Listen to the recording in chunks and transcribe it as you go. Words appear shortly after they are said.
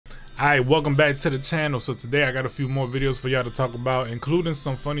Alright, welcome back to the channel. So today I got a few more videos for y'all to talk about, including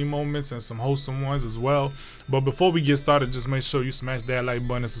some funny moments and some wholesome ones as well. But before we get started, just make sure you smash that like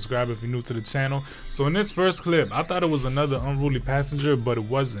button and subscribe if you're new to the channel. So in this first clip, I thought it was another unruly passenger, but it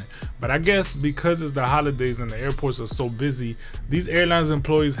wasn't. But I guess because it's the holidays and the airports are so busy, these airlines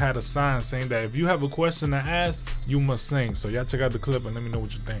employees had a sign saying that if you have a question to ask, you must sing. So y'all check out the clip and let me know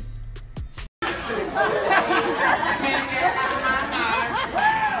what you think.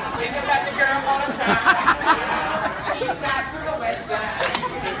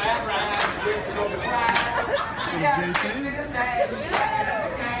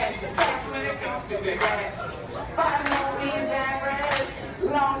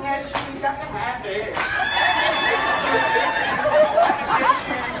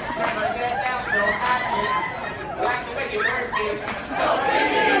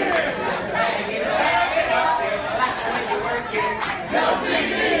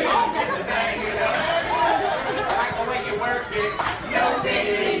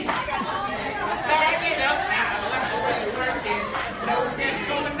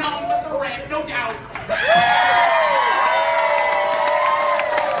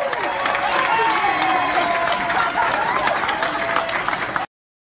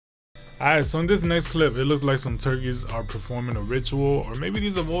 Alright, so in this next clip, it looks like some turkeys are performing a ritual, or maybe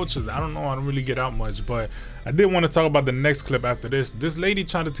these are vultures. I don't know, I don't really get out much, but I did want to talk about the next clip after this. This lady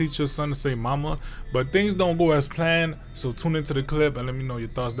tried to teach her son to say mama, but things don't go as planned, so tune into the clip and let me know your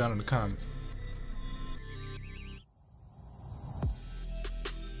thoughts down in the comments.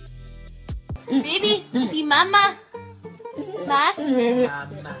 Baby, di mama. Mas?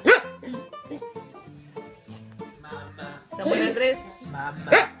 Mama. Samuel Andrés.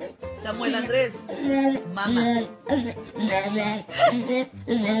 Mama. Samuel Andrés. Mama.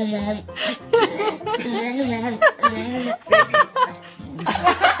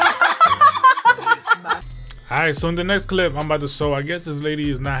 Alright, so in the next clip I'm about to show, I guess this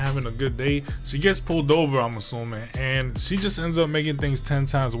lady is not having a good day. She gets pulled over, I'm assuming, and she just ends up making things 10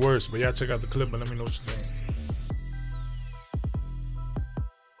 times worse. But y'all check out the clip and let me know what you think.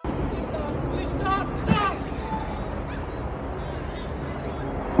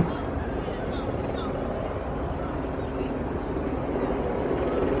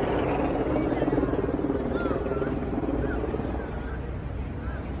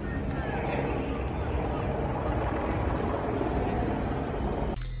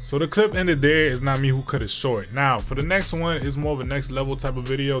 So the clip ended there. It's not me who cut it short. Now for the next one, it's more of a next level type of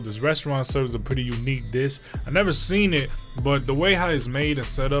video. This restaurant serves a pretty unique dish. I've never seen it, but the way how it's made and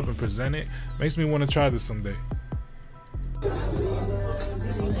set up and presented makes me want to try this someday.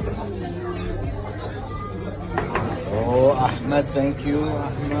 Oh, Ahmed, thank you,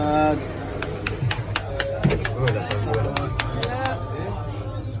 Ahmed.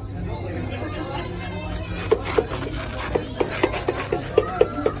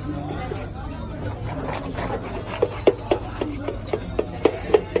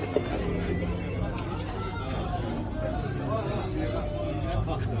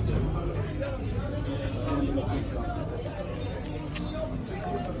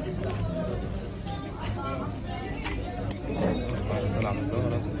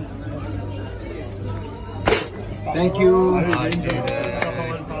 Thank you.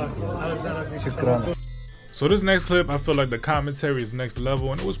 So this next clip, I feel like the commentary is next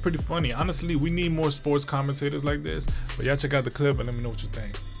level, and it was pretty funny. Honestly, we need more sports commentators like this. But y'all check out the clip and let me know what you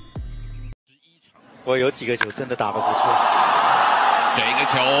think. 我有几个球真的打得不错。这个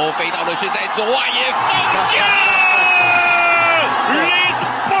球飞到了是在左外野方向。This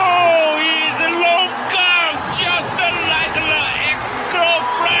ball is long gone, just like the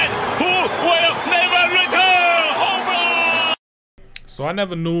ex-girlfriend who will never return. Home run. So I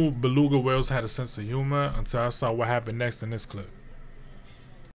never knew beluga whales had a sense of humor until I saw what happened next in this clip.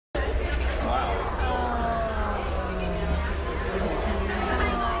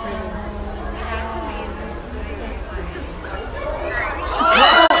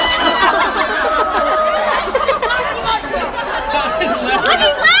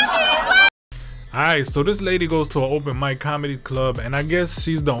 Alright, so this lady goes to an open mic comedy club, and I guess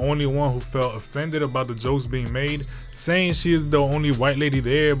she's the only one who felt offended about the jokes being made, saying she is the only white lady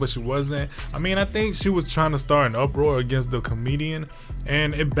there, but she wasn't. I mean, I think she was trying to start an uproar against the comedian,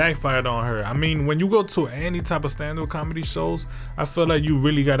 and it backfired on her. I mean, when you go to any type of stand-up comedy shows, I feel like you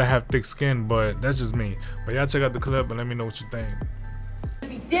really gotta have thick skin, but that's just me. But y'all check out the clip and let me know what you think.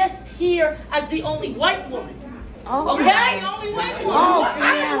 Be dissed here as the only white woman. Oh, okay? The only white woman. Oh,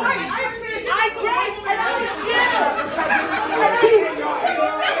 I'm white. I'm white, and I'm a Jew.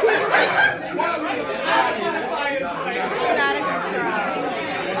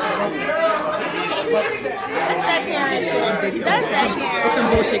 that Karen shit. That's that Karen. Some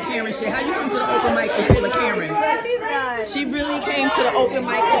bullshit Karen shit. How you come to the open mic to pull a Karen? She's done. She really came to the open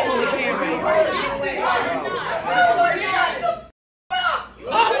mic to pull a Karen.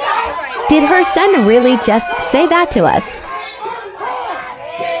 Did her son really just say that to us?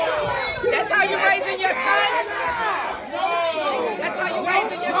 That's how you raising your son? That's how you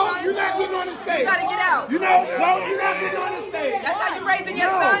raising your son? You're not getting on the stage. You gotta get out. No, you're not getting on the stage. That's how you raising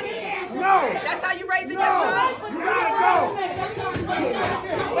your son? No. That's how you raising your son? You gotta go.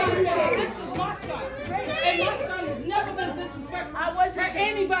 And my son has never been disrespectful to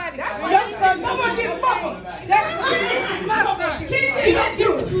anybody. Your son, no one gets fucked. That's my son. You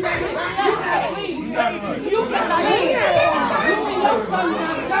gotta leave. You gotta leave. You and your son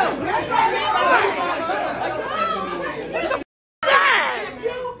gotta go.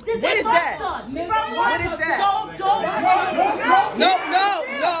 What is that? What is that? No.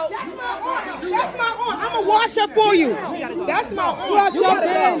 That's my arm. I'm gonna wash up for you. That's my arm. You have to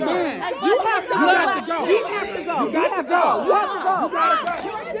go. You have to go. You have to go. You have to go. You have to go. You have to go.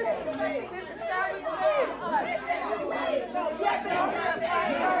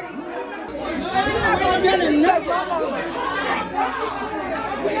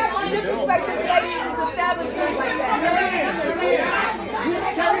 Disrespect this lady in this establishment like that.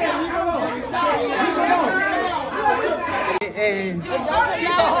 She's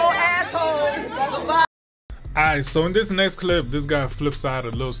a whole asshole. Goodbye. Alright, so in this next clip, this guy flips out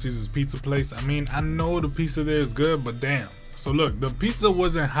of Little Caesar's pizza place. I mean, I know the pizza there is good, but damn. So look, the pizza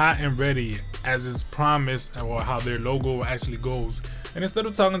wasn't hot and ready as is promised, or how their logo actually goes. And instead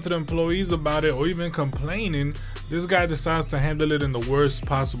of talking to the employees about it or even complaining, this guy decides to handle it in the worst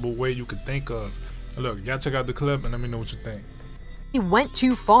possible way you could think of. Look, y'all check out the clip and let me know what you think. He went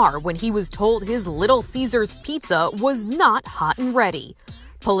too far when he was told his Little Caesar's pizza was not hot and ready,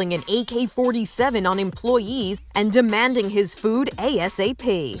 pulling an AK-47 on employees and demanding his food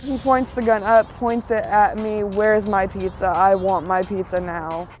ASAP. He points the gun up, points it at me. Where's my pizza? I want my pizza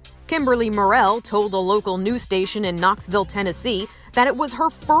now. Kimberly Morrell told a local news station in Knoxville, Tennessee, that it was her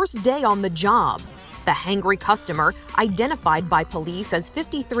first day on the job. The hangry customer, identified by police as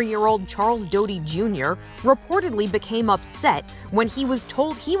 53-year-old Charles Doty Jr., reportedly became upset when he was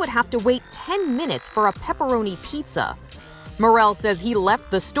told he would have to wait 10 minutes for a pepperoni pizza. Morrell says he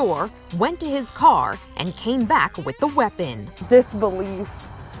left the store, went to his car, and came back with the weapon. Disbelief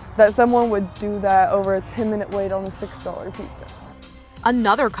that someone would do that over a 10-minute wait on a $6 pizza.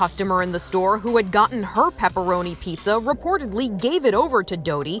 Another customer in the store who had gotten her pepperoni pizza reportedly gave it over to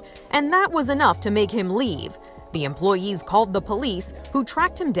Doty, and that was enough to make him leave. The employees called the police, who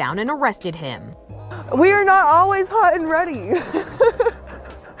tracked him down and arrested him. We are not always hot and ready.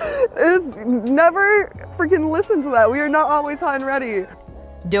 Never freaking listen to that. We are not always hot and ready.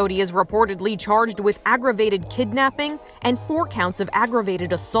 Doty is reportedly charged with aggravated kidnapping and 4 counts of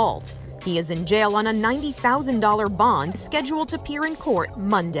aggravated assault. He is in jail on a $90,000 bond scheduled to appear in court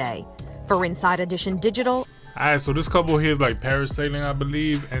Monday. For Inside Edition Digital. Alright, so this couple here is like parasailing, I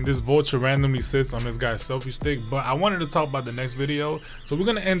believe, and this vulture randomly sits on this guy's selfie stick. But I wanted to talk about the next video, so we're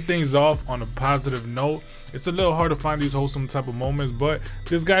gonna end things off on a positive note. It's a little hard to find these wholesome type of moments, but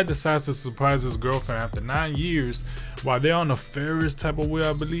this guy decides to surprise his girlfriend after 9 years while they're on a Ferris type of wheel,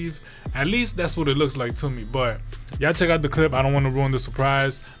 I believe. At least that's what it looks like to me. But y'all check out the clip. I don't want to ruin the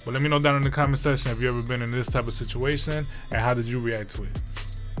surprise, but let me know down in the comment section if you ever been in this type of situation and how did you react to it.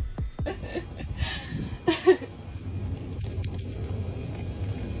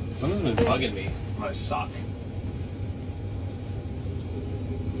 Someone's been bugging me. My sock.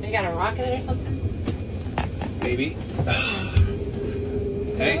 You got a rock in it or something? Maybe.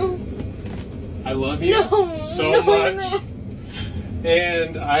 Hey. I love you so much. No.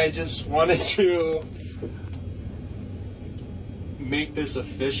 And I just wanted to make this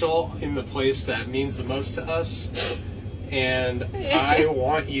official in the place that means the most to us. And I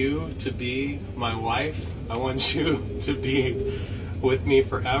want you to be my wife. I want you to be with me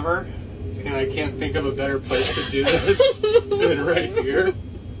forever. And I can't think of a better place to do this than right here.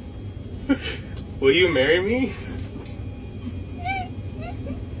 Will you marry me?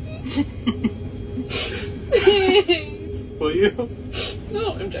 Will you?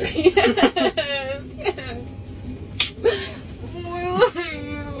 No, I'm joking. Yes, yes. I love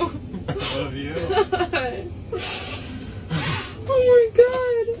you. I love you. Oh my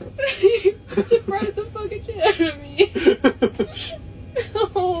god. You surprised the fucking shit out of me.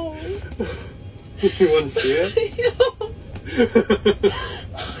 Oh. You want to see it? No.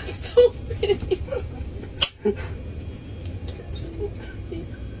 Oh, it's so pretty.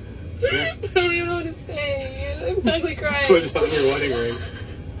 I don't even know what to say. I'm ugly crying. Put it on your wedding ring.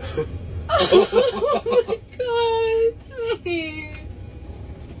 Oh Oh my god.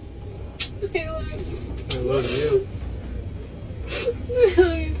 I love you. I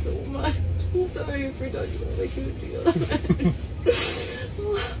love you so much. I'm sorry for talking about my coochie.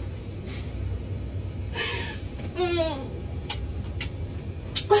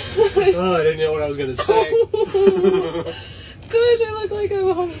 Oh, I didn't know what I was gonna say. Gosh, I look like I'm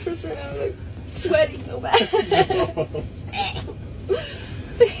a homeless person right now. I'm like sweating so bad.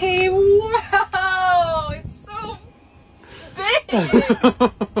 Babe, wow, it's so big.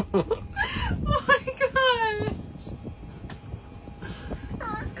 Oh my god.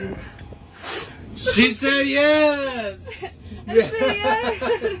 She said yes. I said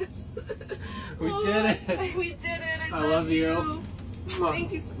yes. We did it. We did it. I love you.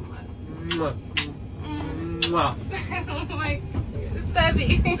 Thank you so much. Mwah. Mwah. Oh my, it's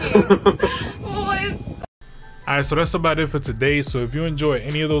heavy. What? Alright, so that's about it for today. So if you enjoyed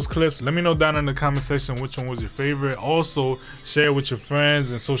any of those clips, let me know down in the comment section which one was your favorite. Also, share with your friends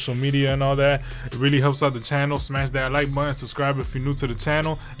and social media and all that. It really helps out the channel. Smash that like button, subscribe if you're new to the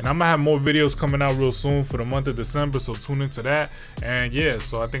channel. And I'm gonna have more videos coming out real soon for the month of December, so tune into that. And yeah,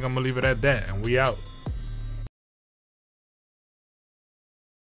 so I think I'm gonna leave it at that, and we out.